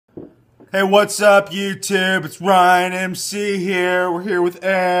Hey, what's up, YouTube? It's Ryan MC here. We're here with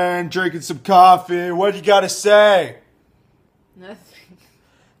Eryn, drinking some coffee. What you gotta say? Nothing.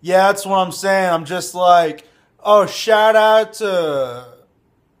 Yeah, that's what I'm saying. I'm just like, oh, shout out to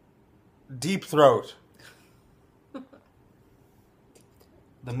Deep Throat. The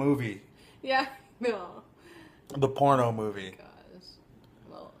movie. Yeah, no. The porno movie. Gosh.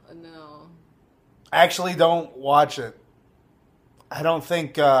 Well, no. Actually, don't watch it. I don't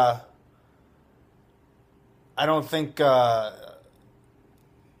think, how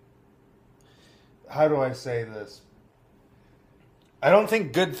do I say this? I don't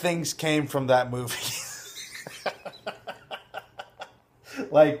think good things came from that movie.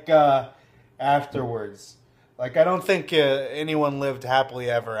 Like, afterwards. Like, I don't think anyone lived happily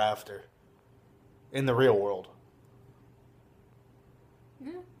ever after. In the real world.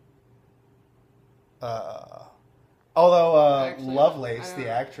 Yeah. Although, Actually, Lovelace, the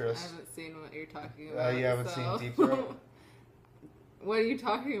I actress. haven't seen what you're talking about. You haven't so. seen Deep Throat? What are you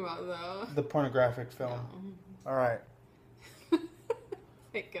talking about, though? The pornographic film. No. Alright.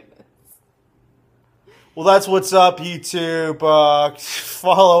 Thank goodness. Well, that's what's up, YouTube.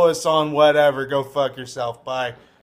 Follow us on whatever. Go fuck yourself. Bye.